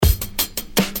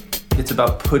It's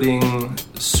about putting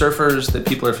surfers that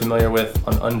people are familiar with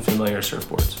on unfamiliar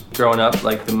surfboards. Growing up,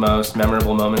 like the most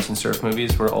memorable moments in surf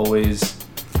movies were always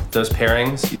those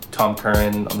pairings. Tom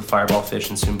Curran on the Fireball Fish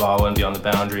and Sumbawa and Beyond the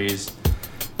Boundaries.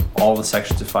 All the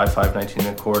sections of 5'5", 19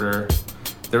 and a quarter.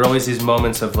 There are always these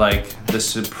moments of like the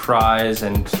surprise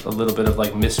and a little bit of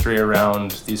like mystery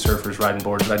around these surfers riding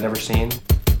boards that I'd never seen.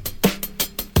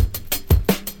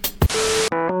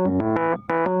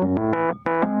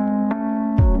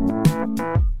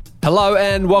 Hello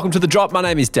and welcome to The Drop. My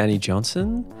name is Danny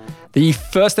Johnson. The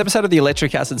first episode of the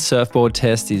Electric Acid Surfboard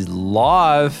Test is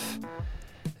live.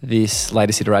 This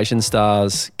latest iteration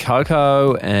stars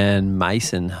Coco and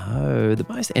Mason Ho, the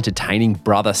most entertaining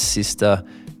brother-sister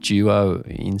duo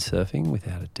in surfing,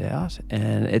 without a doubt.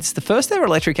 And it's the first ever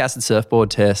Electric Acid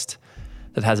Surfboard Test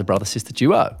that has a brother-sister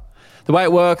duo. The way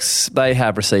it works, they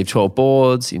have received 12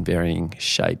 boards in varying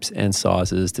shapes and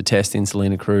sizes to test in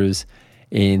Salina Cruz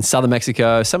in southern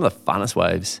Mexico, some of the funnest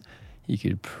waves you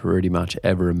could pretty much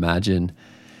ever imagine.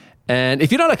 And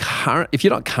if you're not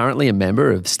currently a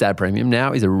member of Stab Premium,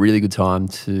 now is a really good time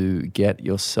to get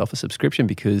yourself a subscription,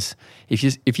 because if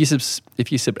you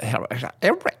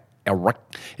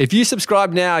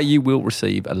subscribe now, you will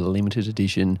receive a limited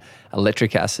edition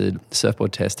Electric Acid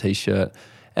Surfboard Test t-shirt,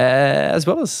 as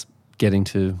well as getting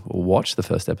to watch the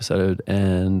first episode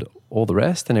and all the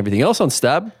rest and everything else on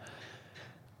Stab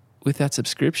with that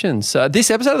subscription. So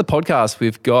this episode of the podcast,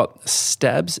 we've got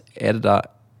Stab's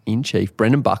editor-in-chief,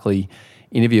 Brendan Buckley,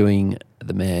 interviewing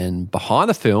the man behind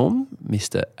the film,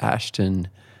 Mr. Ashton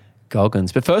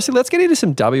Goggins. But firstly, let's get into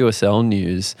some WSL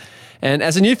news. And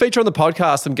as a new feature on the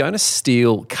podcast, I'm going to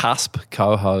steal Cusp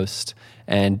co-host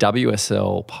and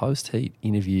WSL post-heat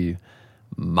interview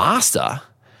master,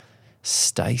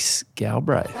 Stace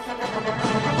Galbraith.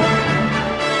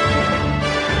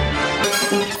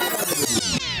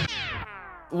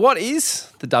 What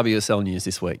is the WSL news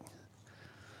this week?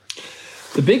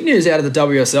 The big news out of the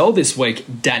WSL this week,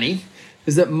 Danny,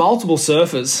 is that multiple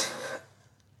surfers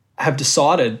have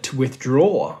decided to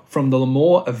withdraw from the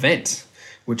Lemoore event,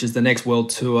 which is the next World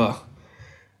Tour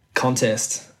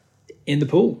contest in the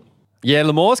pool. Yeah,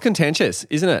 Lemoore's contentious,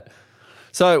 isn't it?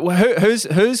 So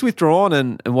who's withdrawn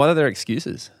and what are their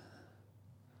excuses?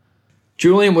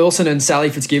 Julian Wilson and Sally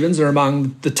Fitzgibbons are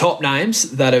among the top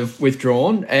names that have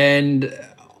withdrawn, and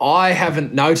I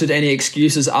haven't noted any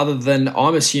excuses other than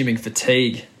I'm assuming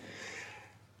fatigue.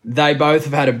 They both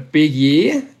have had a big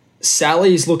year.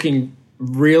 Sally's looking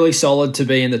really solid to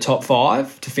be in the top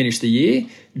 5 to finish the year.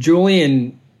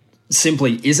 Julian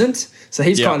simply isn't. So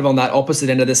he's kind of on that opposite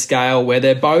end of the scale where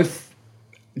they're both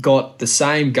got the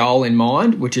same goal in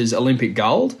mind, which is Olympic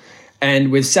gold.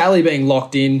 And with Sally being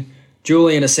locked in,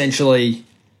 Julian essentially,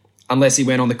 unless he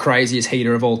went on the craziest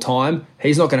heater of all time,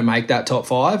 he's not going to make that top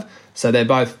 5. So they're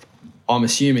both, I'm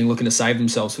assuming, looking to save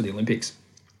themselves for the Olympics.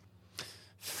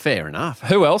 Fair enough.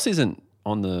 Who else is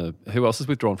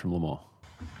withdrawn from Lemoore?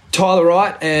 Tyler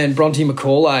Wright and Bronte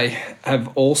McCauley have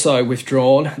also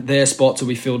withdrawn. Their spots will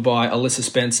be filled by Alyssa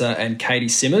Spencer and Katie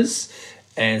Simmers,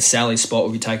 and Sally's spot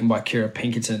will be taken by Kira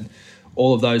Pinkerton.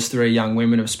 All of those 3 young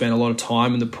women have spent a lot of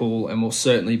time in the pool and will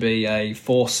certainly be a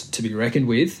force to be reckoned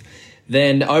with.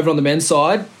 Then over on the men's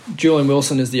side, Julian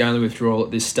Wilson is the only withdrawal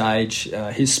at this stage.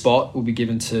 His spot will be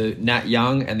given to Nat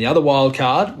Young, and the other wild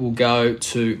card will go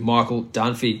to Michael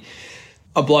Dunphy,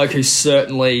 a bloke who's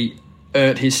certainly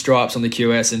earned his stripes on the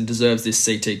QS and deserves this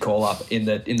CT call-up in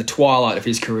the twilight of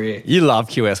his career. You love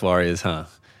QS Warriors, huh?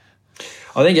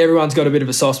 I think everyone's got a bit of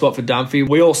a soft spot for Dunphy.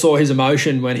 We all saw his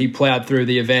emotion when he ploughed through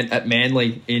the event at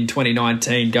Manly in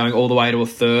 2019, going all the way to a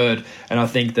 3rd. And I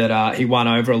think that he won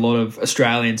over a lot of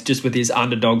Australians just with his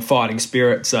underdog fighting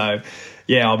spirit. So,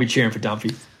 yeah, I'll be cheering for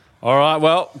Dunphy. All right,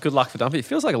 well, good luck for Dunphy. It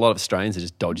feels like a lot of Australians are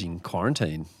just dodging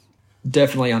quarantine.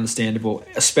 Definitely understandable,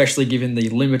 especially given the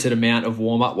limited amount of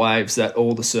warm-up waves that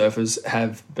all the surfers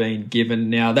have been given.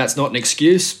 Now, that's not an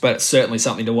excuse, but it's certainly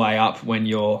something to weigh up when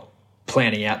you're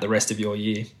planning out the rest of your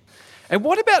year. And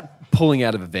what about pulling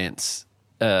out of events?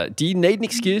 Do you need an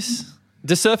excuse?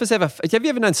 Do surfers have you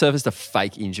ever known surfers to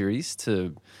fake injuries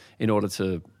in order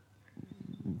to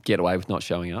get away with not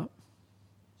showing up?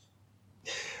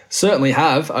 Certainly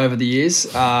have over the years.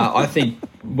 I think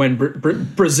when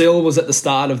Brazil was at the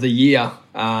start of the year,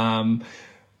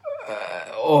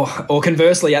 or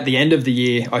conversely at the end of the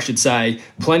year, I should say,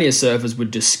 plenty of surfers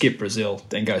would just skip Brazil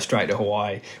and go straight to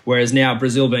Hawaii. Whereas now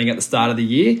Brazil being at the start of the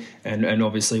year and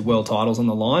obviously world titles on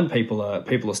the line, people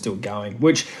are still going,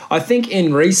 which I think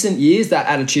in recent years that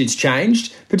attitude's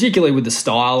changed, particularly with the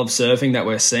style of surfing that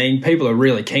we're seeing. People are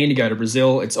really keen to go to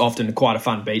Brazil. It's often quite a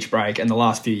fun beach break, and the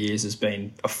last few years has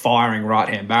been a firing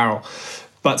right-hand barrel.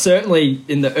 But certainly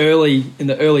in the early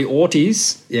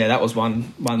aughties, yeah, that was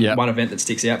one event that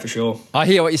sticks out for sure. I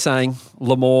hear what you're saying.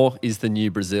 Lemoore is the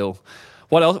new Brazil.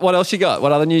 What else you got?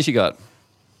 What other news you got?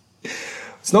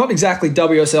 It's not exactly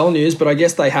WSL news, but I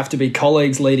guess they have to be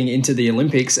colleagues leading into the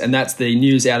Olympics, and that's the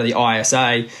news out of the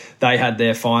ISA. They had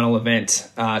their final event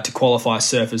to qualify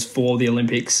surfers for the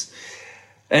Olympics.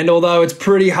 And although it's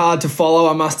pretty hard to follow,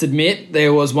 I must admit,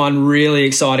 there was one really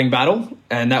exciting battle,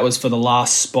 and that was for the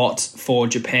last spot for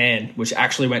Japan, which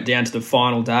actually went down to the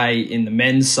final day in the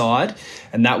men's side,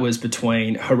 and that was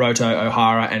between Hiroto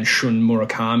Ohara and Shun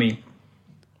Murakami.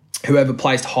 Whoever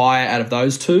placed higher out of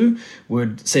those two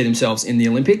would see themselves in the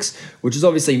Olympics, which is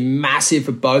obviously massive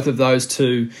for both of those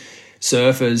two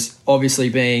surfers, obviously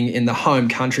being in the home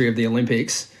country of the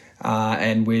Olympics.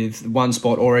 And with one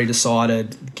spot already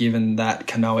decided, given that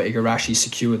Kanoa Igarashi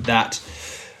secured that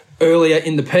earlier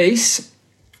in the piece,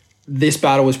 this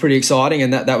battle was pretty exciting,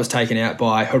 and that was taken out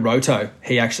by Hiroto.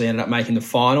 He actually ended up making the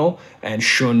final, and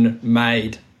Shun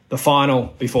made the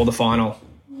final before the final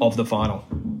of the final.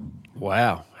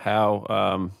 Wow.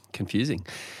 How confusing.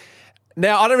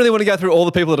 Now, I don't really want to go through all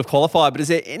the people that have qualified, but is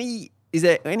there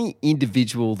any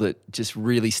individual that just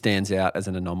really stands out as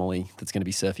an anomaly that's going to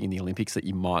be surfing in the Olympics that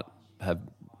you might have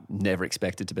never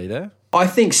expected to be there? I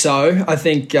think so. I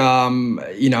think,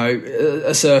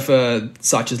 a surfer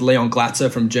such as Leon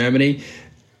Glatzer from Germany,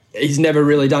 he's never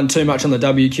really done too much on the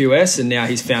WQS, and now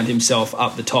he's found himself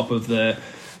up the top of the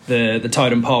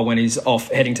totem pole when he's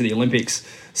off heading to the Olympics.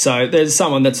 So there's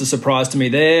someone that's a surprise to me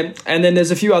there. And then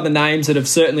there's a few other names that have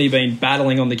certainly been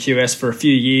battling on the QS for a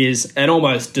few years and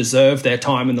almost deserve their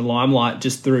time in the limelight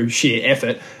just through sheer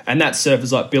effort. And that's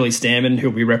surfers like Billy Stammen,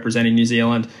 who'll be representing New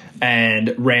Zealand,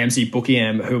 and Ramsey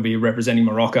Boukiem, who'll be representing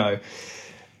Morocco.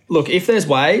 Look, if there's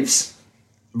waves,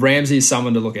 Ramsey is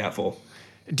someone to look out for.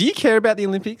 Do you care about the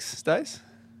Olympics, Stace?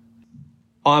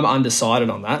 I'm undecided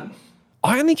on that.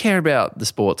 I only care about the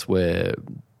sports where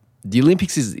the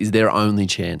Olympics is their only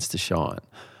chance to shine.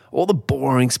 All the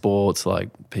boring sports like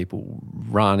people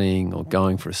running or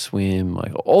going for a swim,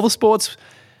 like all the sports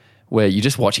where you're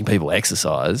just watching people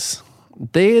exercise,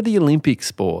 they're the Olympic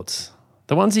sports.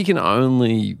 The ones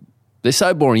they're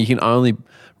so boring you can only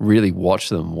really watch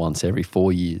them once every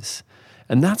 4 years.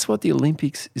 And that's what the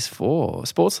Olympics is for.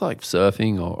 Sports like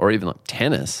surfing or even like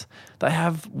tennis, they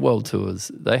have world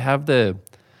tours. They have their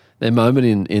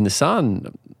moment in the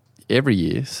sun every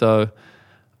year. So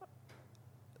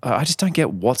I just don't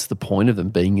get what's the point of them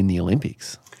being in the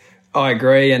Olympics. I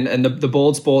agree. And the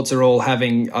board sports are all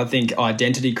having, I think,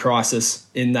 identity crisis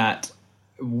in that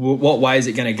what way is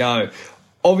it going to go?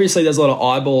 Obviously, there's a lot of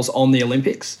eyeballs on the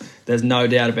Olympics. There's no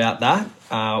doubt about that.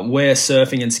 Where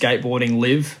surfing and skateboarding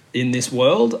live in this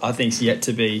world, I think, is yet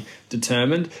to be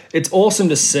determined. It's awesome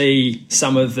to see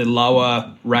some of the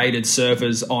lower rated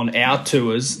surfers on our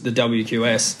tours, the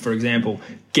WQS, for example,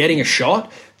 getting a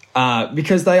shot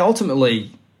because they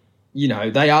ultimately,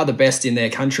 they are the best in their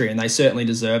country and they certainly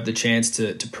deserve the chance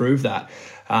to prove that.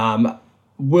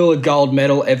 Will a gold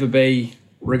medal ever be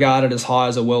regarded as high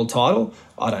as a world title?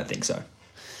 I don't think so.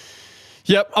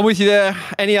 Yep, I'm with you there.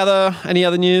 Any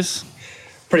other news?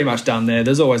 Pretty much done there.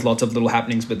 There's always lots of little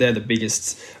happenings, but they're the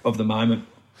biggest of the moment.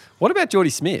 What about Jordy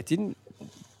Smith?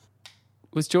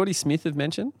 Was Jordy Smith of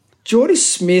mention? Jordy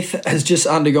Smith has just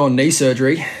undergone knee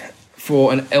surgery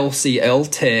for an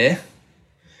LCL tear,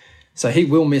 so he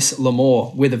will miss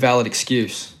Lemoore with a valid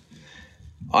excuse.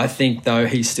 I think, though,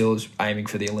 he's still aiming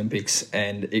for the Olympics,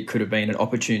 and it could have been an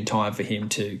opportune time for him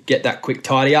to get that quick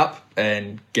tidy up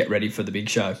and get ready for the big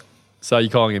show. So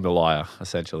you're calling him a liar,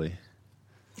 essentially?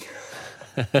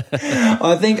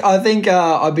 I think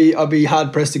I'd be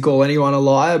hard pressed to call anyone a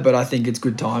liar, but I think it's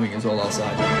good timing is all I'll say.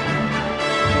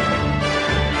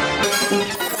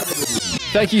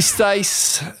 Thank you,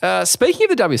 Stace.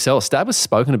 Speaking of the WSL, Stab was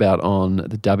spoken about on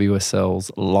the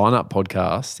WSL's lineup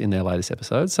podcast in their latest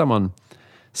episode. Someone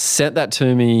sent that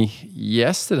to me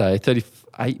yesterday,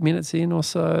 38 minutes in or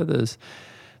so.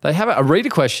 They have a reader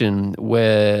question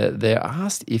where they're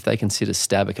asked if they consider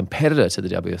Stab a competitor to the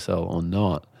WSL or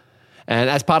not.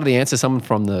 And as part of the answer, someone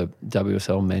from the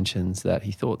WSL mentions that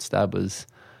he thought Stab was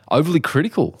overly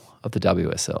critical of the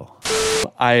WSL.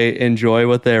 I enjoy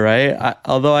what they write,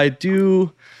 although I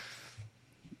do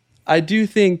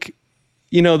think,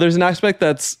 there's an aspect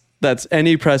that's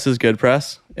any press is good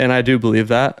press, and I do believe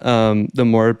that. The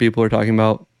more people are talking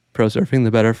about pro surfing,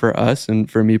 the better for us and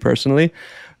for me personally.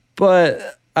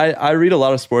 But I read a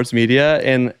lot of sports media,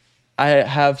 and I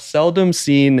have seldom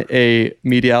seen a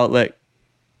media outlet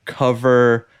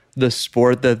cover the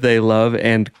sport that they love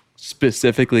and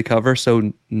specifically cover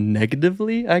so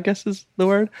negatively, I guess is the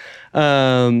word.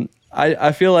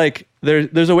 I feel like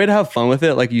there's a way to have fun with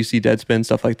it, like you see Deadspin,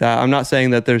 stuff like that. I'm not saying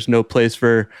that there's no place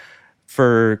for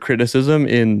criticism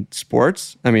in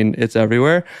sports. I mean, it's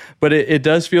everywhere, but it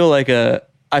does feel like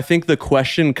I think the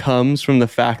question comes from the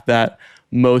fact that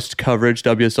most coverage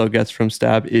WSL gets from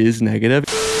Stab is negative.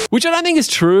 Which I don't think is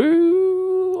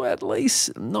true, at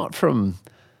least not from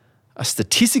a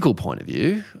statistical point of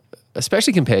view,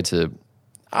 especially compared to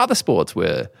other sports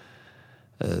where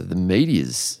the media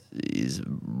is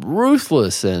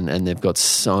ruthless and they've got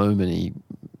so many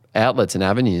outlets and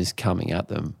avenues coming at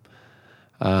them.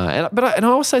 And I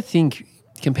also think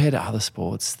compared to other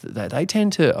sports, they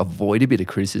tend to avoid a bit of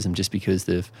criticism just because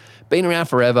they've been around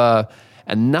forever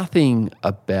and nothing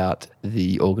about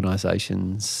the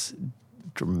organisations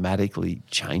dramatically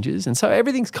changes. And so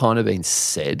everything's kind of been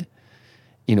said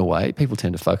in a way. People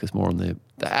tend to focus more on the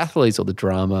athletes or the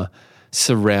drama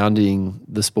surrounding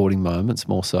the sporting moments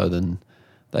more so than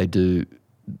they do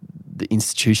the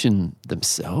institution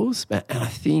themselves. And I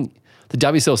think the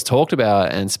WSL's talked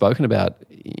about and spoken about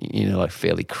in a like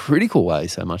fairly critical way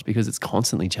so much because it's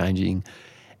constantly changing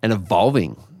and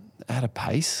evolving at a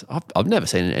pace I've never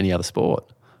seen in any other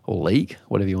sport or league,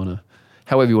 however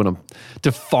you want to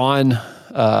define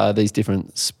these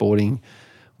different sporting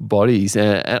bodies.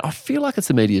 And I feel like it's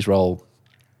the media's role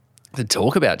to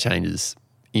talk about changes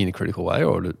in a critical way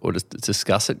or to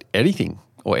discuss it, anything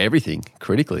or everything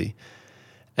critically.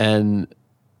 And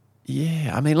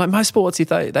yeah, I mean, like most sports, if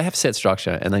they have set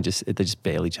structure and they just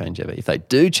barely change ever. If they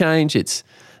do change, it's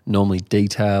normally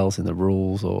details in the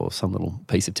rules or some little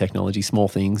piece of technology, small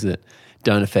things that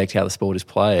don't affect how the sport is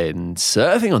played. And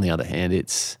surfing, on the other hand,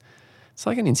 it's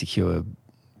like an insecure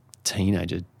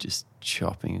teenager just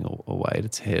chopping away at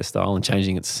its hairstyle and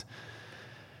changing its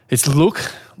look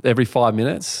every 5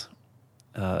 minutes.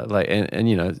 And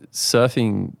you know,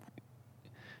 surfing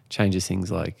changes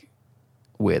things like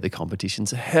where the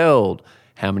competitions are held,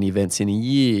 how many events in a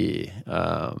year,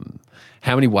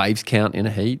 how many waves count in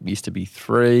a heat. It used to be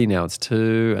 3, now it's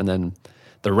 2. And then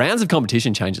the rounds of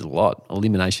competition changes a lot.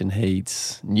 Elimination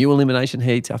heats, new elimination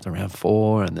heats after round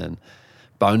 4, and then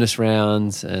bonus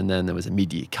rounds, and then there was a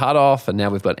mid-year cutoff, and now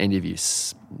we've got end-of-year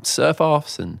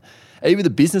surf-offs, and even the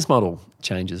business model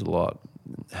changes a lot.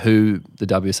 Who the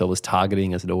WSL is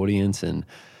targeting as an audience and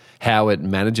how it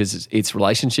manages its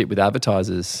relationship with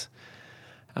advertisers.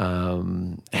 How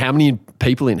many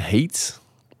people in heats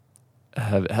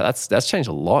that's changed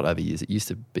a lot over years. It used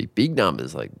to be big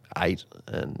numbers like 8,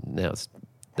 and now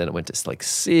then it went to like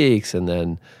 6, and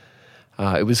then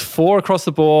it was 4 across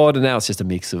the board, and now it's just a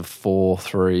mix of 4,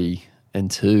 3, and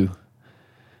 2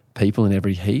 people in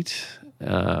every heat.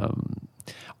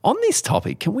 On this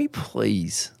topic, can we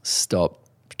please stop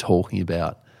talking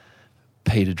about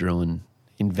Peter Druin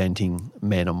inventing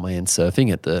man-on-man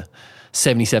surfing at the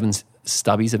 77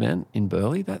 Stubbies event in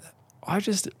Burleigh? That I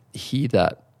just hear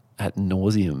that ad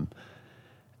nauseum.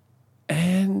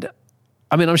 And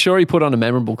I mean, I'm sure he put on a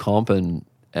memorable comp and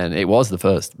it was the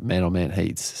first man-on-man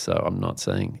heats, so I'm not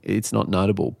saying it's not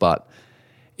notable, but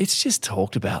it's just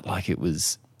talked about like it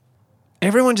was –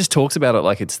 everyone just talks about it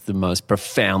like it's the most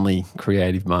profoundly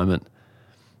creative moment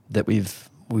that we've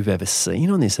ever seen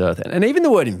on this earth. And even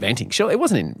the word inventing, sure, it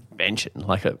wasn't an invention.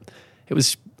 It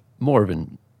was more of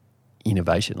an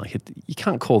innovation. You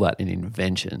can't call that an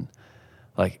invention.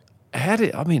 Peter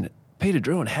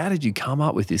Druin, how did you come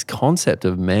up with this concept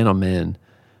of man-on-man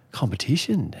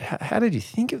competition? How did you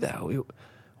think of that?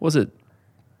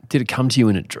 Did it come to you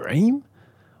in a dream?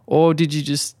 Or did you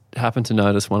just happen to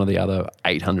notice one of the other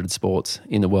 800 sports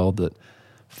in the world that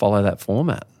follow that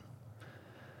format?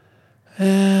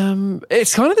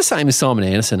 It's kind of the same as Simon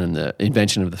Anderson and the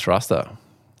invention of the thruster.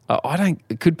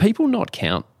 Could people not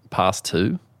count past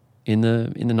 2 in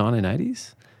the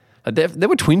 1980s? There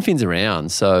were twin fins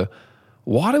around, so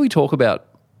why do we talk about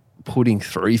putting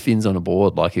 3 fins on a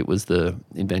board like it was the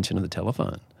invention of the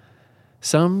telephone?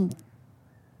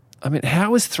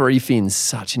 How is 3 fins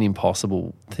such an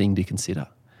impossible thing to consider?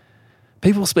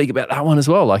 People speak about that one as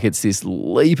well, like it's this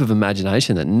leap of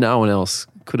imagination that no one else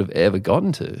could have ever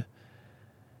gotten to.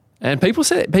 And people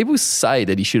say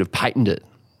that he should have patented it.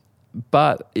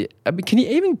 But can you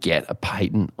even get a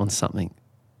patent on something,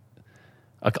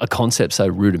 a concept so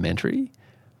rudimentary?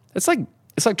 It's like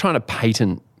trying to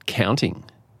patent counting.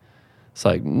 It's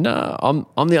like, no,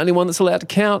 I'm the only one that's allowed to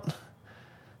count.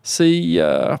 See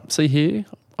here,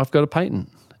 I've got a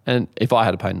patent. And if I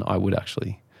had a patent, I would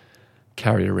actually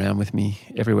carry it around with me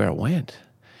everywhere I went.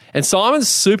 And Simon's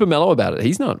super mellow about it.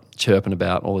 He's not chirping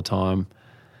about all the time.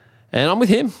 And I'm with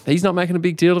him. He's not making a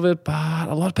big deal of it, but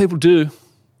a lot of people do.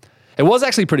 It was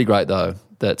actually pretty great, though,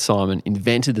 that Simon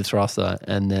invented the thruster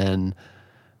and then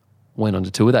went on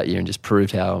to tour that year and just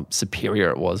proved how superior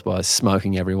it was by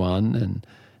smoking everyone and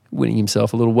winning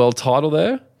himself a little world title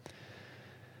there.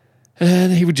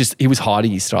 And he was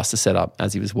hiding his thruster setup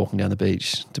as he was walking down the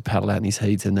beach to paddle out in his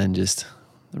heats and then just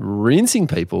rinsing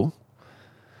people.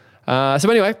 So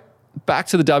anyway, back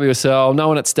to the WSL. No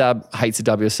one at Stab hates the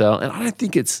WSL, and I don't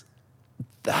think it's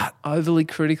that overly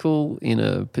critical in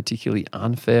a particularly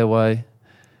unfair way.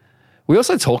 We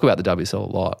also talk about the WSL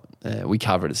a lot. We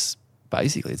cover it as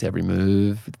basically it's every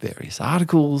move with various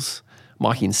articles.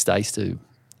 Mikey and Stace do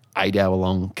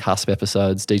 8-hour-long cusp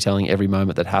episodes detailing every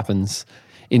moment that happens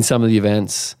in some of the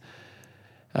events.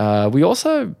 We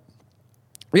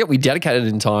dedicated an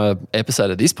entire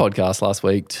episode of this podcast last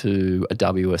week to a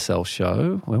WSL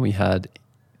show when we had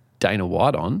Dana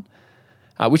White on,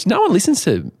 which no one listens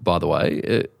to, by the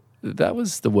way. That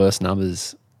was the worst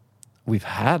numbers we've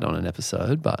had on an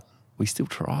episode, but we still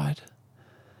tried.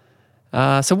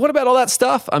 So what about all that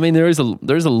stuff? I mean, there is a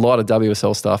lot of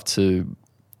WSL stuff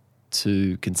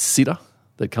to consider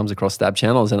that comes across Stab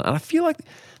channels, and I feel like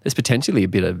there's potentially a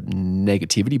bit of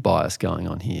negativity bias going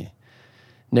on here.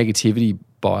 Negativity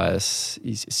bias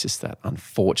is just that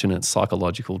unfortunate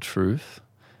psychological truth,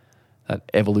 that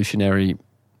evolutionary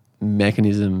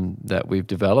mechanism that we've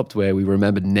developed where we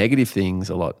remember negative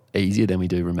things a lot easier than we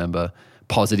do remember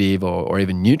positive or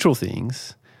even neutral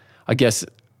things. I guess,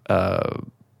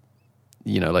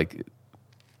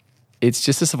 it's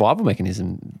just a survival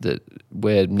mechanism that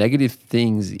where negative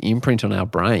things imprint on our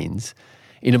brains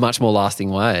in a much more lasting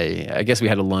way. I guess we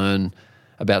had to learn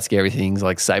about scary things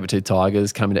like saber-toothed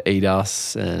tigers coming to eat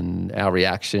us and our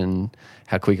reaction,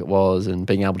 how quick it was, and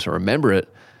being able to remember it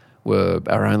were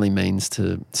our only means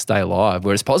to stay alive.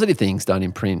 Whereas positive things don't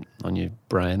imprint on your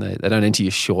brain. They don't enter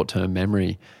your short-term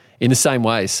memory in the same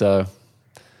way. So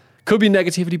could be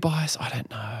negativity bias. I don't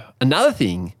know. Another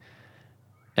thing,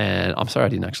 and I'm sorry I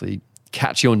didn't actually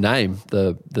catch your name,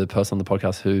 the person on the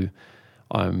podcast who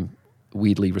I'm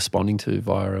weirdly responding to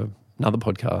via another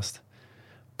podcast.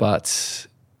 But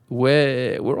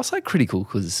we're also critical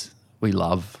because we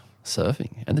love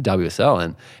surfing and the WSL.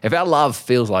 And if our love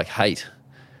feels like hate,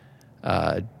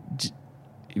 we're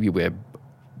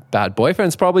bad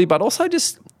boyfriends probably, but also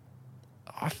just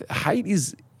hate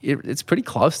it's pretty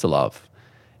close to love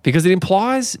because it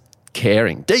implies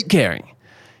caring, deep caring.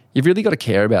 You've really got to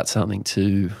care about something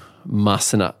to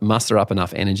muster up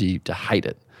enough energy to hate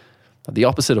it. The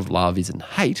opposite of love isn't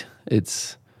hate.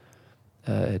 It's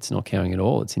not caring at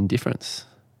all. It's indifference.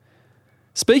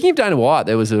 Speaking of Dana White,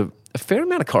 there was a fair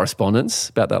amount of correspondence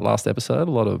about that last episode.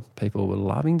 A lot of people were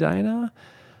loving Dana.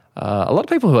 A lot of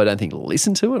people who I don't think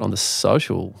listened to it on the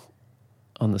social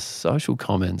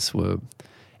comments were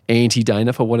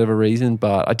anti-Dana for whatever reason.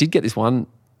 But I did get this one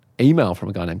email from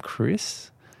a guy named Chris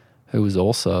who was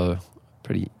also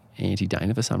pretty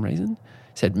anti-Dana for some reason.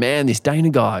 He said, "Man, this Dana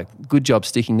guy, good job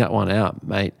sticking that one out,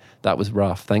 mate. That was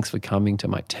rough. Thanks for coming to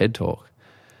my TED Talk."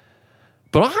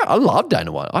 But I love Dana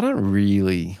White. I don't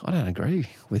agree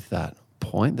with that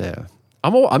point there.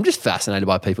 I'm just fascinated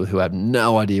by people who have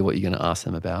no idea what you're going to ask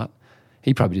them about.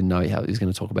 He probably didn't know how he was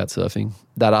going to talk about surfing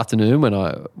that afternoon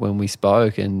when we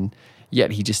spoke, and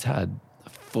yet he just had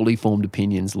fully formed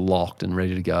opinions locked and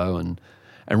ready to go and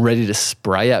ready to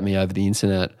spray at me over the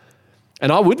internet.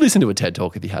 And I would listen to a TED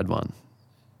Talk if he had one.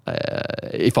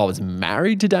 If I was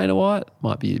married to Dana White,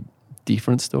 might be a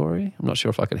different story. I'm not sure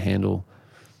if I could handle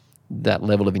that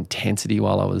level of intensity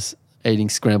while I was eating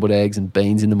scrambled eggs and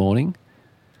beans in the morning.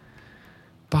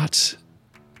 But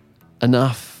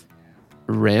enough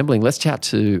rambling. Let's chat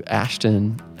to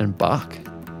Ashton and Buck.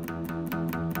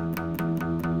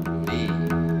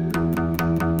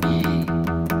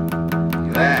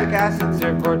 Electric acid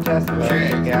surfboard test.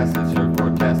 Electric acid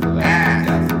surfboard test. Electric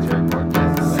acid surfboard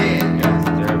test. Electric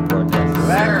acid surfboard test.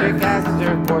 Electric acid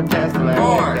surfboard test.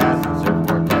 Electric acid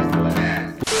surfboard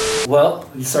test. Well,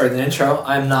 we started the intro.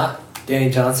 I'm not Danny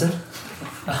Johnson.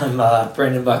 I'm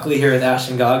Brendan Buckley here with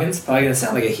Ashton Goggins. Probably going to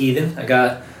sound like a heathen. I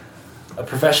got a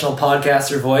professional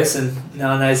podcaster voice and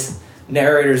now a nice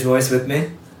narrator's voice with me.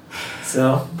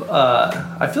 So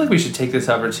I feel like we should take this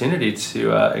opportunity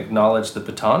to acknowledge the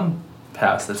baton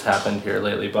pass that's happened here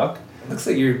lately, Buck. Looks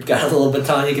like you've got a little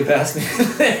baton you can pass me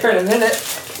there in a minute.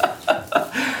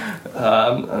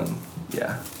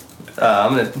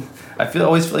 I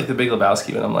always feel like the Big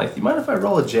Lebowski when I'm like, you mind if I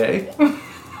roll a J?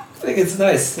 I think it's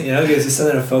nice, gives you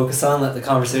something to focus on, let the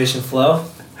conversation flow.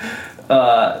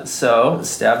 So,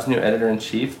 Stab's new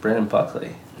editor-in-chief, Brendan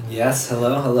Buckley. Yes,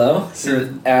 hello. Here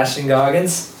with Ashton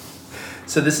Goggins.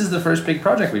 So this is the first big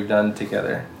project we've done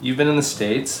together. You've been in the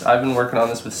States. I've been working on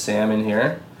this with Sam in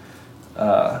here.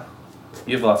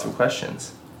 You have lots of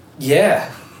questions.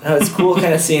 Yeah. No, it's cool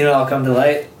kind of seeing it all come to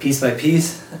light piece by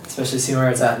piece, especially seeing where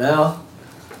it's at now.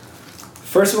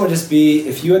 First one would just be,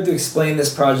 if you had to explain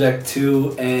this project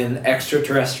to an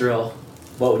extraterrestrial,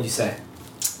 what would you say?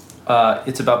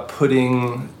 It's about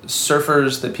putting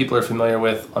surfers that people are familiar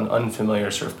with on unfamiliar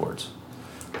surfboards.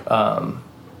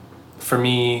 For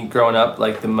me, growing up,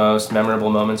 like the most memorable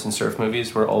moments in surf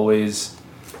movies were always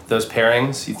those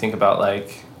pairings. You think about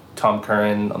like Tom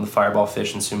Curran on the Fireball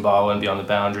Fish and Sumbawa and Beyond the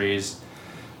Boundaries,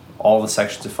 all the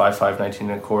sections of 5'5", 19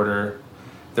 1/4.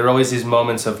 There were always these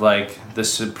moments of like the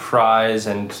surprise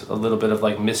and a little bit of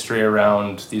like mystery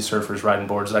around these surfers riding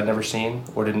boards that I'd never seen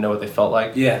or didn't know what they felt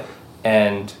like. Yeah.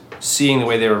 And seeing the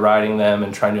way they were riding them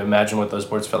and trying to imagine what those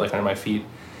boards felt like under my feet,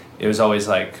 it was always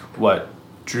like what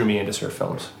drew me into surf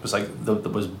films. It was like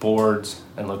was boards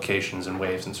and locations and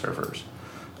waves and surfers.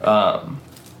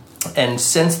 And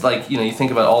since like, you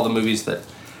think about all the movies that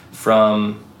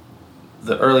from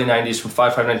the early 90s, from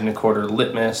 5'5", 19 1/4,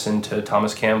 Litmus into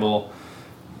Thomas Campbell,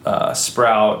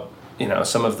 Sprout,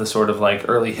 some of the sort of like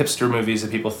early hipster movies that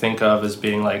people think of as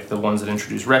being like the ones that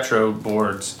introduce retro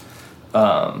boards.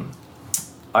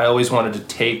 I always wanted to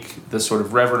take the sort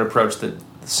of reverent approach that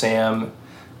Sam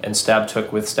and Stab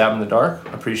took with Stab in the Dark,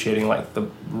 appreciating like the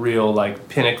real like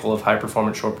pinnacle of high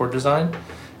performance shortboard design,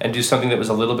 and do something that was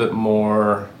a little bit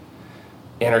more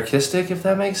anarchistic, if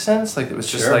that makes sense. Like it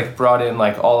was just like brought in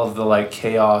like all of the like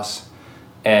chaos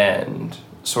and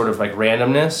sort of like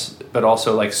randomness, but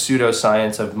also like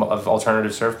pseudoscience of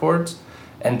alternative surfboards,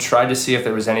 and tried to see if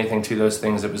there was anything to those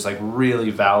things that was like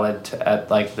really valid at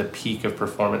like the peak of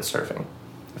performance surfing,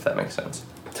 if that makes sense.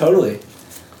 Totally.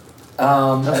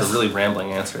 That's a really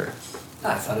rambling answer.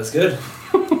 I thought it was good.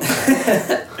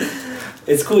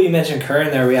 It's cool you mentioned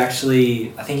Curran there. I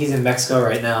think he's in Mexico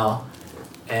right now,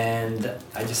 and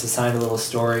I just assigned a little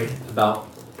story about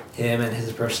him and his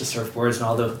approach to surfboards and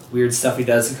all the weird stuff he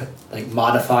does to like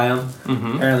modify them.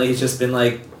 Mm-hmm. Apparently he's just been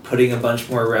like putting a bunch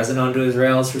more resin onto his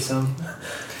rails for some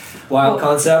wild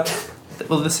concept.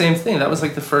 Well, the same thing. That was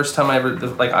like the first time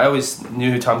I always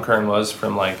knew who Tom Curran was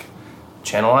from like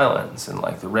Channel Islands and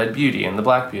like the Red Beauty and the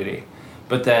Black Beauty.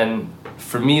 But then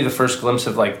for me, the first glimpse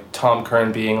of like Tom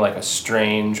Curran being like a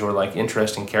strange or like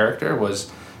interesting character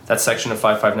was that section of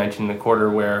 5'5", 19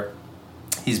 1/4 where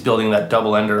he's building that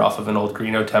double ender off of an old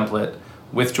Greeno template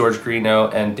with George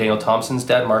Greeno and Daniel Thompson's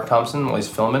dad, Mark Thompson, while he's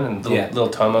filming, and little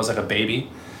Tomo's like a baby.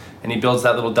 And he builds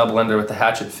that little double ender with the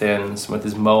hatchet fins, with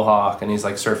his mohawk, and he's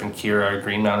like surfing Kira or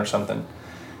Greenmount or something.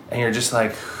 And you're just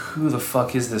like, who the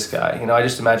fuck is this guy? I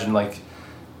just imagine like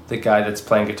the guy that's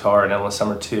playing guitar in Endless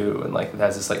Summer 2 and like it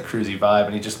has this like cruisy vibe,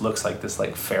 and he just looks like this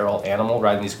like feral animal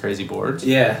riding these crazy boards.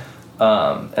 Yeah.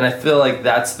 And I feel like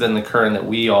that's been the Curran that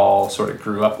we all sort of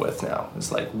grew up with now.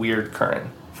 It's like weird Curran.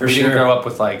 We didn't grow up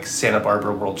with like Santa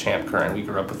Barbara world champ Curran. We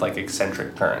grew up with like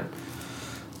eccentric Curran.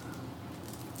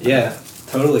 Yeah,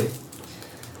 totally.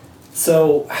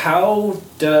 So how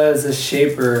does a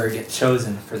shaper get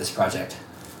chosen for this project?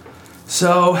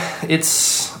 So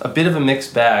it's a bit of a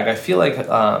mixed bag. I feel like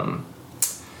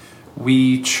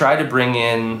we try to bring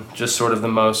in just sort of the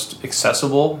most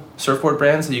accessible surfboard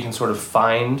brands that you can sort of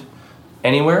find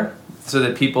anywhere, so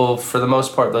that people, for the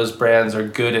most part, those brands are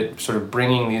good at sort of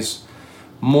bringing these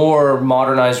more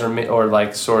modernized or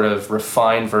like sort of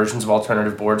refined versions of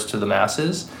alternative boards to the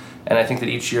masses. And I think that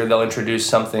each year they'll introduce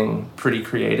something pretty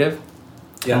creative.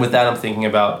 Yeah. And with that, I'm thinking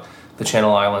about the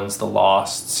Channel Islands, the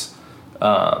Losts,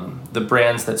 the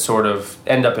brands that sort of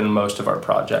end up in most of our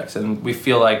projects. And we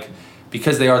feel like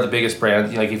because they are the biggest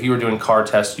brands, like if you were doing car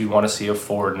tests, you'd want to see a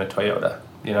Ford and a Toyota.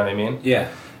 You know what I mean? Yeah.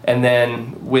 And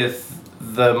then with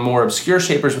the more obscure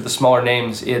shapers with the smaller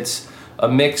names, it's a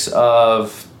mix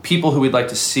of people who we'd like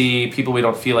to see, people we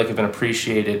don't feel like have been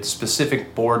appreciated,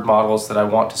 specific board models that I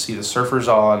want to see the surfers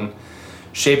on,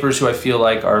 shapers who I feel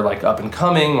like are like up and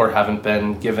coming or haven't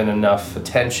been given enough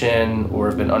attention or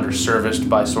have been underserviced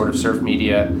by sort of surf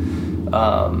media,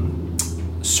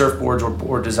 surfboards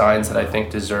or designs that I think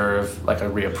deserve like a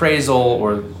reappraisal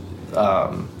or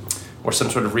some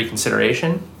sort of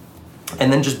reconsideration,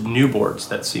 and then just new boards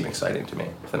that seem exciting to me,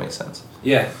 if that makes sense.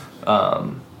 Yeah.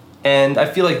 And I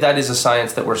feel like that is a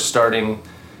science that we're starting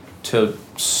to,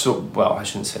 well, I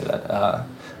shouldn't say that.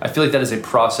 I feel like that is a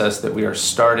process that we are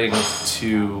starting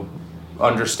to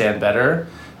understand better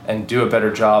and do a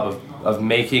better job of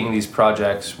making these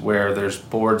projects where there's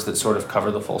boards that sort of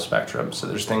cover the full spectrum. So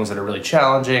there's things that are really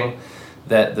challenging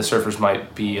that the surfers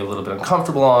might be a little bit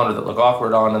uncomfortable on or that look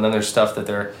awkward on, and then there's stuff that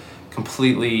they're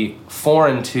completely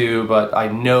foreign to, but I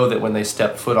know that when they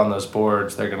step foot on those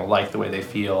boards, they're going to like the way they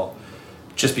feel,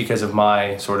 just because of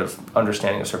my sort of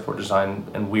understanding of surfboard design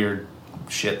and weird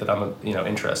shit that I'm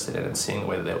interested in and seeing the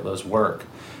way that those work.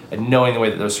 and knowing the way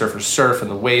that those surfers surf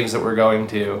and the waves that we're going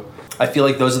to. I feel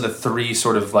like those are the three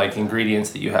sort of like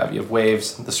ingredients that you have. You have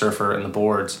waves, the surfer, and the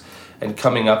boards, and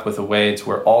coming up with a way to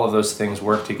where all of those things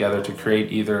work together to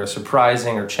create either a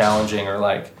surprising or challenging or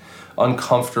like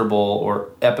uncomfortable or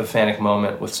epiphanic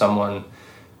moment with someone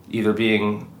either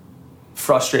being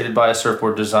frustrated by a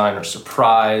surfboard design or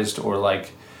surprised or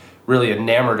like really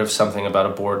enamored of something about a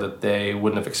board that they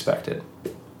wouldn't have expected.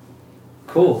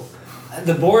 Cool.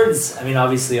 The boards, I mean,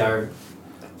 obviously are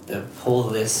the whole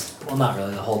of this. Well, not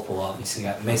really the whole pool. Obviously, you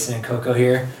got Mason and Coco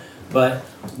here. But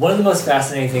one of the most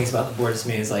fascinating things about the boards to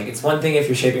me is like, it's one thing if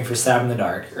you're shaping for Stab in the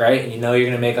Dark, right? And you know you're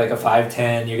going to make like a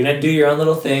 5'10". You're going to do your own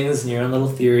little things and your own little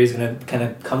theories going to kind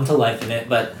of come to life in it.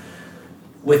 But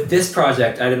with this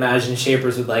project, I'd imagine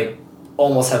shapers would like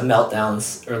almost have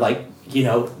meltdowns or like, you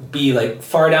know, be like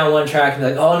far down one track and be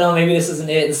like, oh no, maybe this isn't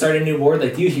it, and start a new board.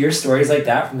 Like, do you hear stories like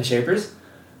that from the shapers?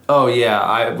 Oh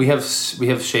yeah, we have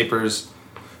shapers.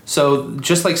 So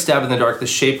just like Stab in the Dark, the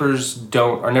shapers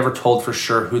are never told for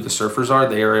sure who the surfers are.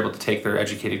 They are able to take their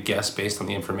educated guess based on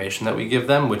the information that we give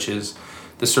them, which is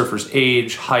the surfer's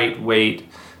age, height, weight,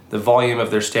 the volume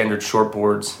of their standard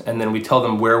shortboards, and then we tell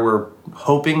them where we're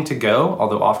hoping to go,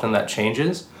 although often that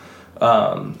changes.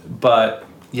 But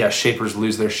yeah, shapers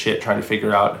lose their shit trying to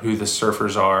figure out who the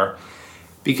surfers are.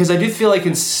 Because I do feel like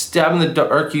in Stab in the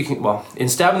Dark, you can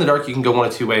go one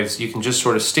of two ways. You can just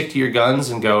sort of stick to your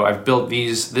guns and go, I've built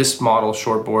this model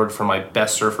shortboard for my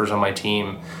best surfers on my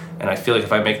team, and I feel like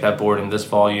if I make that board in this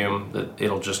volume, that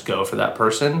it'll just go for that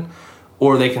person.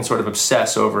 Or they can sort of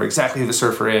obsess over exactly who the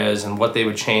surfer is and what they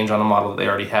would change on a model that they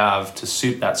already have to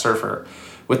suit that surfer.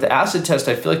 With the acid test,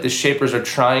 I feel like the shapers are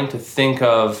trying to think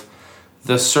of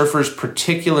the surfer's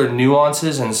particular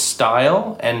nuances and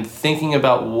style and thinking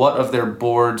about what of their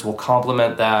boards will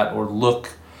complement that or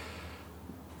look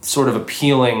sort of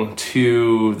appealing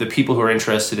to the people who are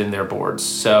interested in their boards.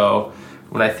 So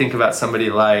when I think about somebody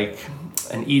like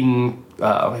an Eden,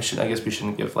 I guess we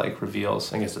shouldn't give like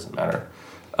reveals. I guess it doesn't matter.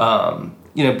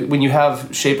 You know, when you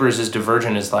have shapers as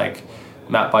divergent as like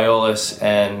Matt Biolis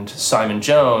and Simon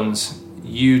Jones,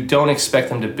 you don't expect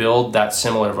them to build that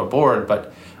similar of a board,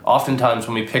 but oftentimes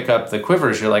when we pick up the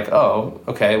quivers, you're like, oh,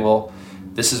 okay, well,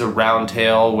 this is a round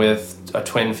tail with a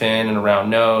twin fin and a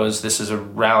round nose. This is a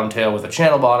round tail with a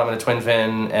channel bottom and a twin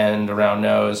fin and a round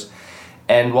nose.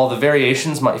 And while the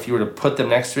variations might, if you were to put them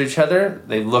next to each other,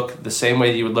 they look the same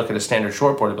way that you would look at a standard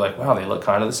shortboard. You'd be like, wow, they look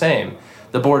kind of the same.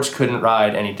 The boards couldn't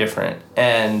ride any different.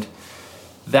 And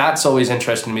that's always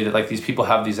interesting to me that like these people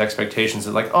have these expectations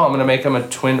that like, oh, I'm going to make them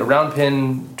a round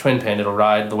pin, twin pin. It'll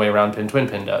ride the way a round pin, twin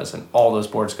pin does. And all those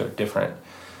boards go different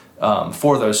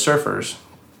for those surfers.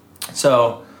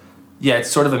 So yeah,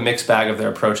 it's sort of a mixed bag of their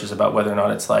approaches about whether or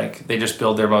not it's like they just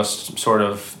build their most sort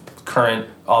of current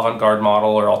avant-garde model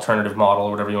or alternative model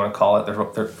or whatever you want to call it,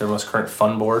 their most current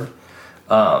fun board.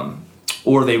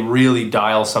 Or they really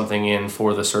dial something in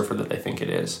for the surfer that they think it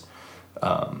is.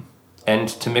 And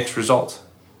to mixed results.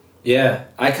 Yeah,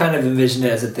 I kind of envision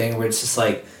it as a thing where it's just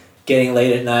like getting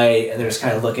late at night and they're just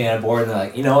kind of looking at a board and they're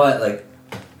like, you know what, like,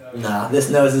 nah,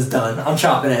 this nose is done. I'm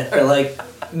chopping it. Or like,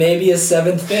 maybe a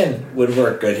 7th fin would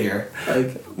work good here.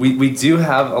 Like, we do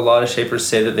have a lot of shapers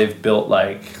say that they've built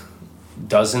like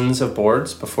dozens of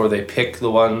boards before they pick the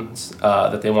ones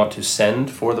that they want to send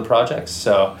for the projects.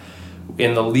 So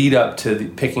in the lead up to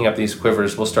picking up these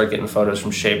quivers, we'll start getting photos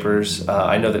from shapers.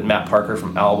 I know that Matt Parker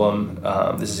from Album,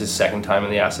 this is his 2nd time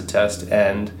in the acid test,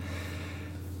 and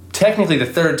technically the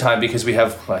 3rd time because we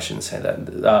have, well, I shouldn't say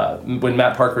that. When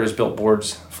Matt Parker has built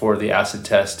boards for the acid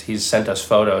test, he's sent us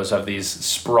photos of these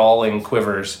sprawling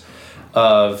quivers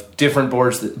of different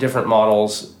boards, different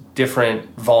models,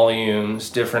 different volumes,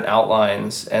 different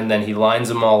outlines, and then he lines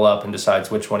them all up and decides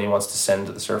which one he wants to send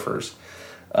to the surfers.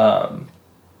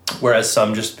 Whereas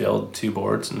some just build 2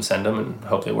 boards and send them and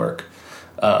hope they work.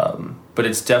 But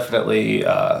it's definitely,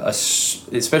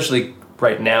 especially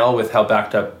right now with how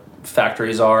backed up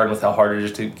factories are and with how hard it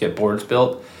is to get boards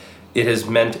built, it has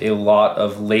meant a lot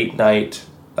of late night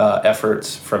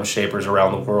efforts from shapers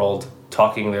around the world,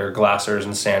 talking their glassers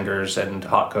and sanders and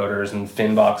hot coaters and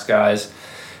fin box guys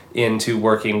into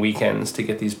working weekends to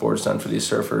get these boards done for these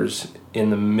surfers in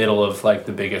the middle of like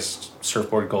the biggest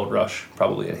surfboard gold rush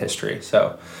probably in history.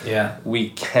 So yeah,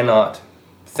 we cannot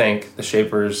thank the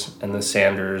shapers and the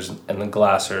sanders and the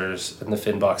glassers and the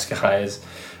fin box guys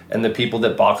and the people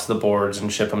that box the boards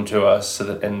and ship them to us so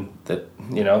that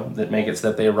make it so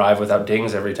that they arrive without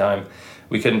dings every time.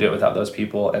 We couldn't do it without those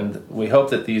people, and we hope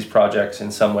that these projects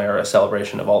in some way are a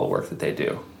celebration of all the work that they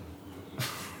do.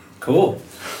 Cool.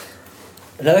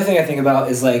 Another thing I think about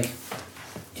is like,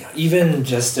 you know, even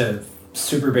just a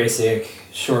super basic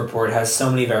short board has so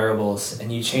many variables,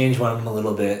 and you change one of them a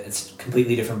little bit, it's a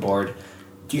completely different board.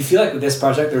 Do you feel like with this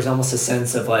project there's almost a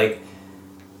sense of like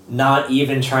not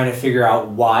even trying to figure out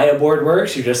why a board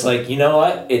works? You're just like, you know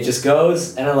what, it just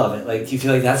goes and I love it. Like, do you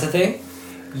feel like that's a thing?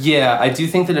 Yeah, I do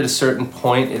think that at a certain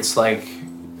point it's like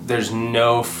there's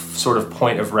no sort of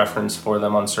point of reference for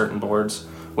them on certain boards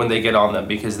when they get on them,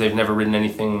 because they've never written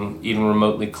anything even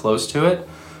remotely close to it.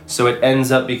 So it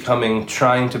ends up becoming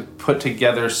trying to put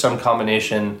together some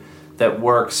combination that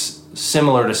works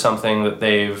similar to something that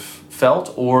they've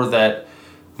felt, or that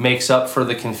makes up for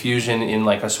the confusion in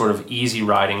like a sort of easy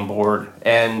riding board.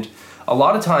 And a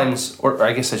lot of times, or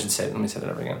I guess I should say, let me say that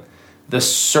over again. The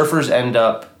surfers end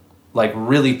up like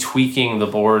really tweaking the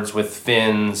boards with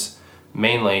fins,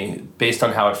 mainly based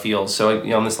on how it feels. So,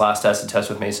 on this last acid test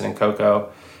with Mason and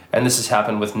Coco, and this has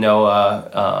happened with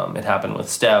Noah, it happened with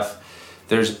Steph,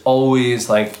 there's always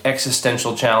like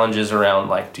existential challenges around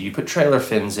like, do you put trailer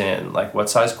fins in? Like, what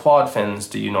size quad fins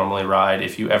do you normally ride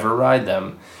if you ever ride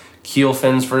them? Keel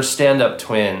fins versus stand-up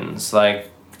twins, like,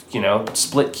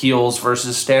 split keels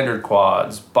versus standard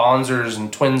quads, Bonzers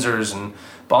and Twinsers and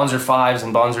Bonzer 5s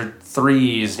and Bonzer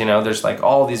 3s, there's like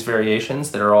all these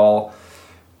variations that are all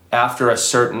after a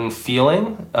certain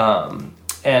feeling.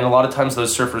 And a lot of times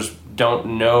those surfers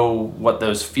don't know what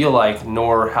those feel like,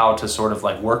 nor how to sort of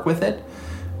like work with it.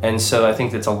 And so I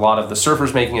think it's a lot of the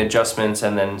surfers making adjustments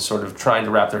and then sort of trying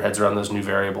to wrap their heads around those new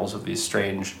variables of these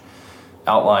strange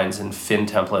outlines and fin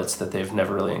templates that they've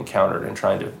never really encountered, and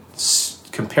trying to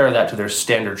compare that to their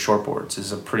standard shortboards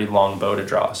is a pretty long bow to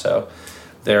draw. So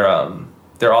they're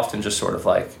often just sort of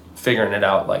like figuring it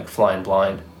out, like flying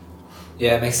blind.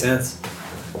 Yeah, it makes sense.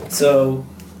 So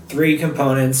 3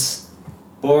 components: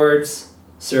 boards,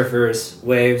 surfers,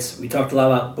 waves. We talked a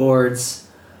lot about boards.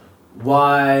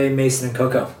 Why Mason and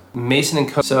Coco? Mason and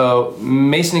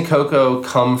Coco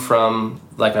come from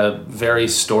like a very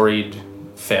storied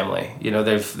family.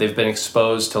 They've been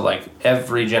exposed to like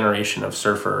every generation of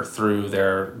surfer through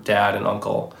their dad and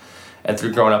uncle, and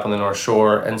through growing up on the North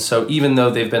Shore. And so even though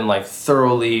they've been like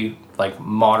thoroughly like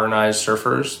modernized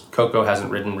surfers, Coco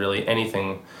hasn't ridden really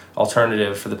anything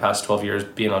alternative for the past 12 years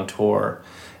being on tour.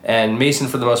 And Mason,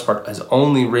 for the most part, has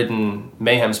only ridden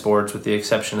Mayhem's boards, with the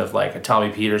exception of like a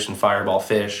Tommy Peterson Fireball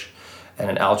Fish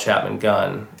and an Al Chapman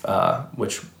Gun,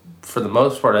 which for the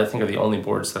most part I think are the only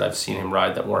boards that I've seen him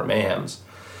ride that weren't Mayhem's.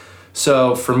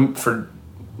 So for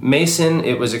Mason,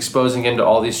 it was exposing him to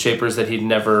all these shapers that he'd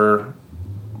never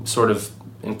sort of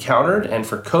encountered. And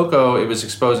for Coco, it was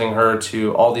exposing her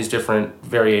to all these different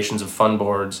variations of fun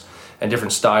boards and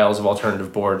different styles of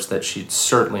alternative boards that she'd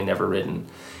certainly never ridden.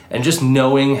 And just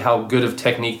knowing how good of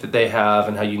technique that they have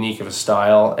and how unique of a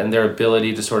style, and their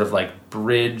ability to sort of like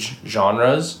bridge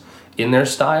genres in their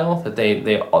style, that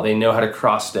they know how to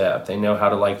cross step, they know how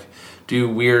to like do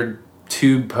weird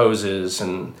tube poses,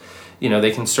 and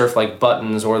they can surf like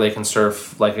buttons, or they can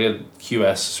surf like a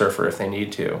QS surfer if they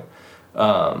need to.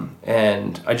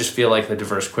 And I just feel like the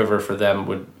diverse quiver for them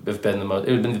would have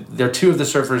been they're 2 of the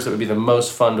surfers that would be the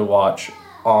most fun to watch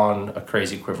on a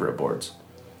crazy quiver of boards.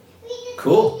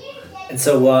 Cool. And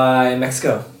so why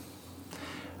Mexico?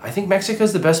 I think Mexico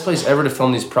is the best place ever to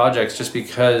film these projects, just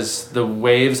because the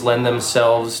waves lend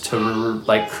themselves to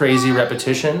like crazy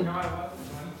repetition.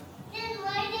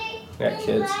 Yeah,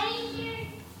 kids.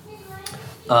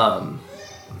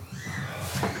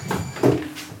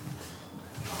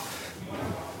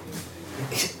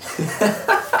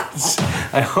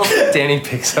 I hope Danny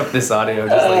picks up this audio.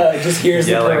 Just hears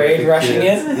the parade rushing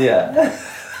in. Yeah.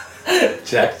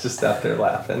 Jack's just out there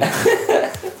laughing.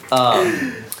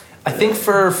 I think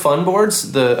for fun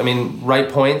boards, right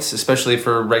points, especially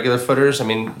for regular footers.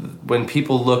 When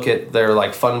people look at their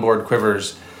like fun board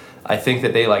quivers, I think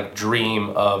that they like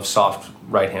dream of soft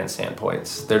right hand stand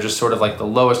points. They're just sort of like the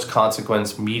lowest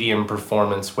consequence, medium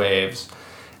performance waves.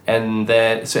 And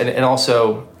then, and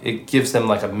also it gives them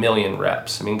like a million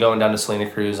reps. Going down to Salina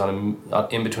Cruz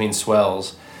in between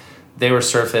swells, they were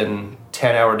surfing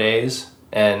 10-hour days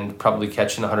and probably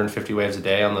catching 150 waves a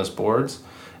day on those boards.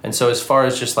 And so as far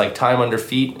as just like time under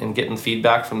feet and getting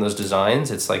feedback from those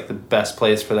designs, it's like the best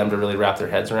place for them to really wrap their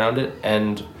heads around it,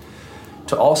 and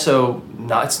to also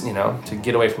not, to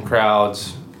get away from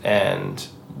crowds, and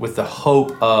with the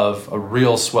hope of a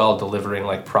real swell delivering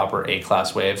like proper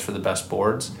A-class waves for the best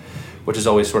boards, which is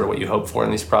always sort of what you hope for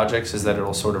in these projects, is that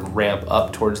it'll sort of ramp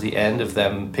up towards the end of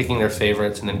them picking their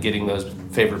favorites and then getting those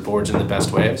favorite boards in the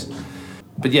best waves.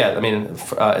 But yeah,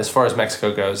 as far as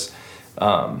Mexico goes,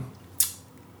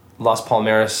 Las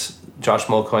Palmeras, Josh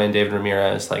Mulcoy and David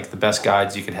Ramirez, like the best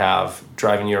guides you could have,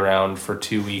 driving you around for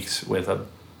 2 weeks with a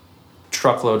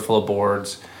truckload full of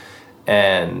boards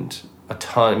and a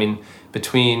ton. I mean,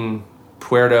 between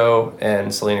Puerto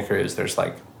and Salina Cruz, there's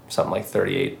like something like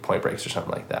 38 point breaks or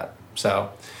something like that.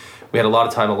 So we had a lot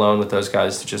of time alone with those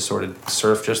guys to just sort of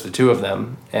surf just the two of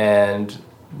them. And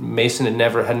Mason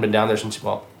hadn't been down there since he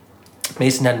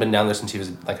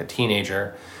was like a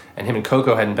teenager, and him and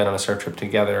Coco hadn't been on a surf trip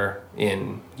together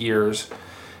in years.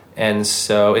 And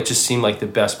so it just seemed like the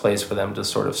best place for them to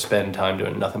sort of spend time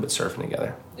doing nothing but surfing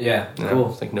together. Yeah, You know?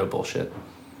 cool. It's like no bullshit.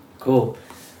 Cool.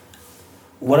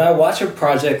 When I watch a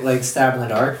project like Stab in the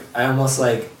Dark, I almost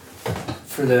like,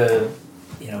 for the,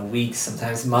 weeks,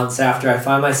 sometimes months after, I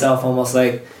find myself almost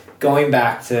like going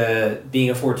back to being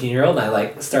a 14-year-old, and I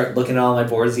like start looking at all my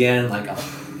boards again, and like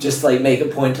I'll just like make a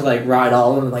point to like ride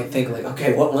all of them and like think like,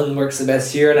 okay, what one works the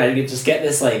best here, and I just get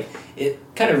this like, it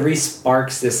kind of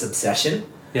re-sparks this obsession.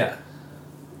 Yeah.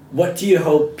 What do you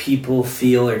hope people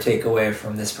feel or take away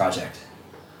from this project?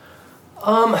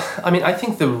 I mean, I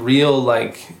think the real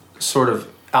like sort of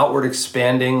outward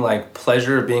expanding like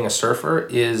pleasure of being a surfer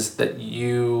is that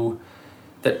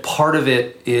that part of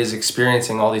it is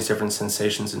experiencing all these different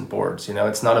sensations in boards.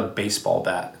 It's not a baseball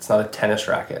bat, it's not a tennis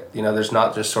racket. There's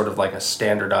not just sort of like a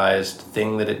standardized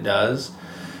thing that it does.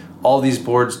 All these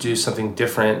boards do something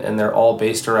different, and they're all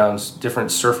based around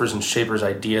different surfers and shapers'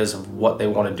 ideas of what they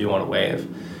want to do on a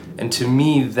wave. And to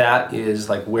me, that is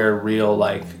like where real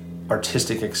like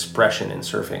artistic expression in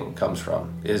surfing comes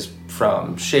from, is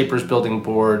from shapers building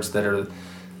boards that are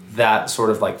that sort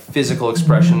of like physical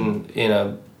expression in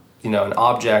an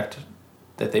object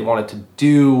that they want it to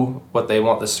do what they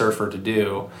want the surfer to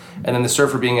do, and then the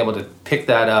surfer being able to pick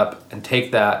that up and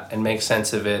take that and make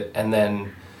sense of it, and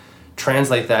then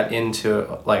translate that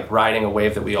into like riding a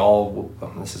wave that we all,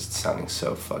 this is sounding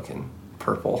so fucking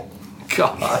purple,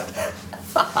 God.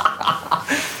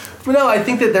 But no, I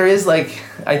think that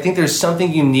there's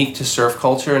something unique to surf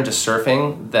culture and to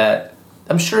surfing that,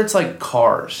 I'm sure it's like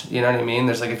cars, you know what I mean?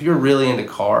 There's like, if you're really into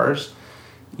cars,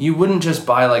 you wouldn't just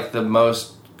buy like the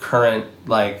most current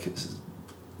like,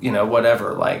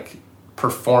 whatever, like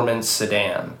performance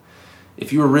sedan.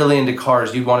 If you were really into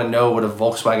cars, you'd want to know what a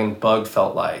Volkswagen Bug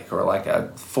felt like, or like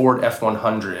a Ford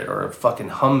F-100, or a fucking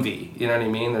Humvee, you know what I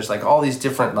mean? There's like all these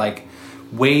different like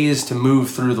ways to move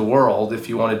through the world if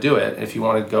you want to do it. If you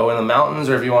want to go in the mountains,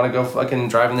 or if you want to go fucking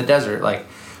drive in the desert. Like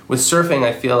with surfing,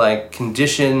 I feel like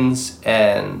conditions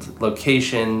and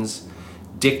locations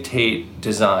dictate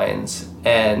designs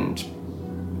and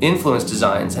influence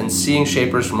designs, and seeing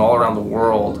shapers from all around the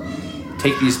world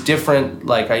take these different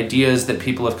like ideas that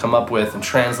people have come up with and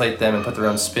translate them and put their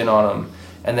own spin on them,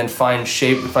 and then find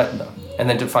to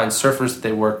find surfers that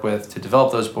they work with to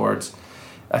develop those boards.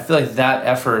 I feel like that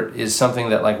effort is something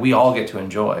that like we all get to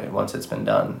enjoy once it's been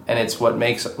done, and it's what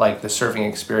makes like the surfing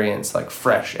experience like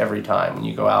fresh every time when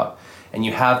you go out and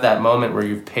you have that moment where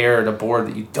you've paired a board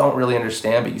that you don't really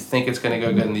understand but you think it's going to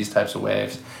go good in these types of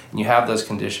waves, and you have those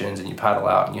conditions and you paddle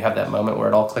out and you have that moment where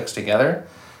it all clicks together.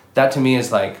 That to me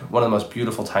is like one of the most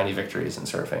beautiful tiny victories in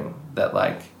surfing that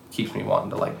like keeps me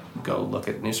wanting to like go look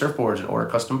at new surfboards and order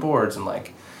custom boards and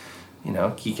like,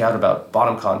 geek out about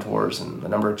bottom contours and the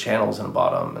number of channels in a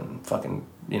bottom and fucking,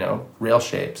 rail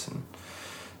shapes and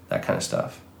that kind of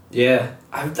stuff. Yeah,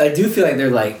 I do feel like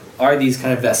there like are these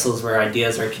kind of vessels where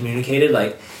ideas are communicated.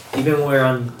 Like even when we were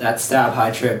on that Stab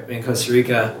High trip in Costa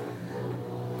Rica,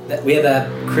 we had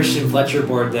that Christian Fletcher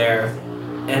board there.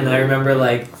 And I remember,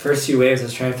 like, first few waves, I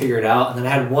was trying to figure it out. And then I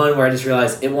had one where I just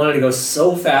realized it wanted to go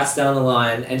so fast down the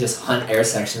line and just hunt air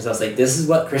sections. I was like, this is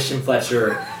what Christian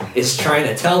Fletcher is trying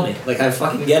to tell me. Like, I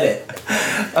fucking get it.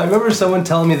 I remember someone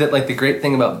telling me that, like, the great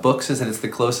thing about books is that it's the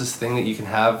closest thing that you can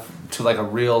have to, like, a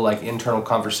real, like, internal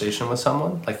conversation with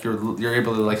someone. Like, you're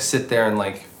able to, like, sit there and,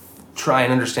 like, try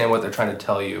and understand what they're trying to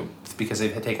tell you because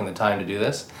they've taken the time to do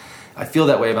this. I feel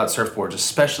that way about surfboards,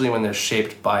 especially when they're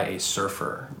shaped by a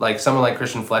surfer. Like someone like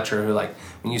Christian Fletcher, who like,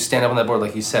 when you stand up on that board,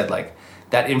 like you said, like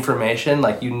that information,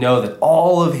 like that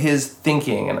all of his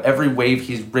thinking and every wave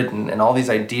he's ridden and all these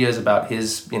ideas about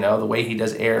his, the way he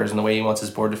does airs and the way he wants his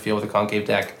board to feel with a concave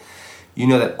deck,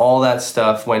 that all that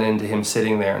stuff went into him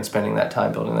sitting there and spending that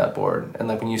time building that board. And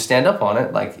like when you stand up on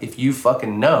it, like if you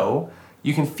fucking know,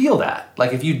 you can feel that.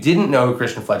 Like if you didn't know who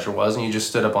Christian Fletcher was and you just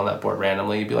stood up on that board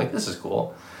randomly, you'd be like, this is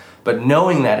cool. But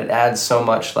knowing that, it adds so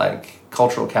much like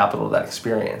cultural capital to that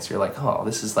experience. You're like, oh,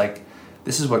 this is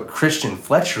what Christian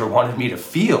Fletcher wanted me to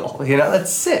feel.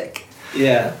 That's sick.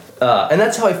 Yeah. And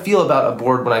that's how I feel about a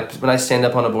board when I stand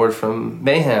up on a board from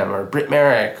Mayhem or Britt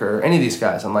Merrick or any of these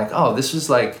guys. I'm like, oh, this is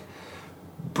like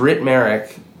Britt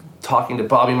Merrick talking to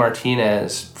Bobby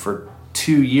Martinez for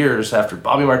 2 years after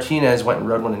Bobby Martinez went and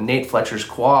rode one of Nate Fletcher's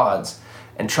quads.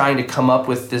 and trying to come up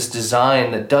with this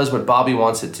design that does what Bobby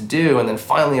wants it to do, and then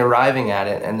finally arriving at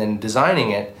it and then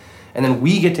designing it. And then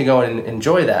we get to go and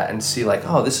enjoy that and see like,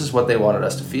 oh, this is what they wanted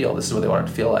us to feel. This is what they wanted it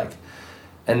to feel like.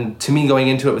 And to me, going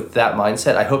into it with that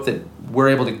mindset, I hope that we're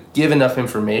able to give enough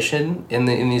information in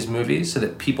these movies so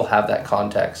that people have that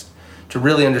context to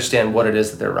really understand what it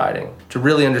is that they're writing, to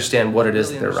really understand what it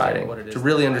is that they're writing, to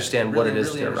really understand what it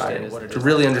is that they're writing, to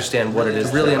really understand what it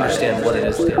is, really understand what it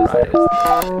is that they're writing.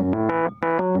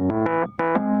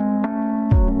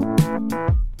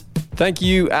 Thank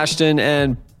you, Ashton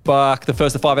and Buck. The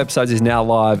first of 5 episodes is now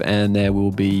live, and there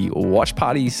will be watch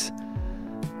parties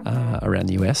around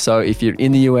the US. So if you're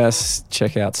in the US,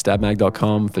 check out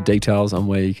stabmag.com for details on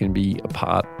where you can be a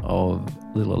part of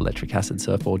Little Electric Acid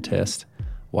Surfboard Test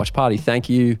watch party. Thank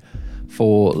you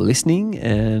for listening,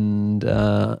 and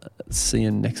see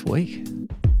you next week.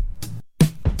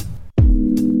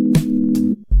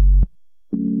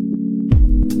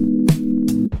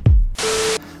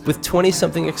 With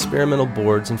 20-something experimental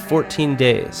boards in 14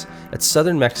 days at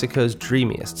southern Mexico's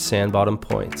dreamiest sand-bottom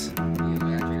points.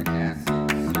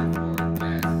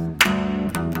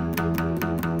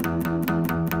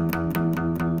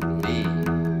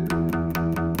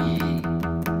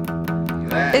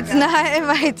 It's not in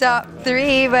my top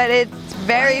 3, but it's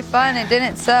very fun. It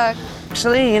didn't suck.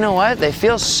 Actually, you know what? They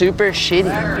feel super shitty.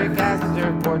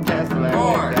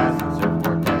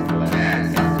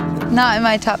 Not in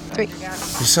my top 3. You're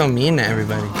so mean to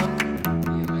everybody.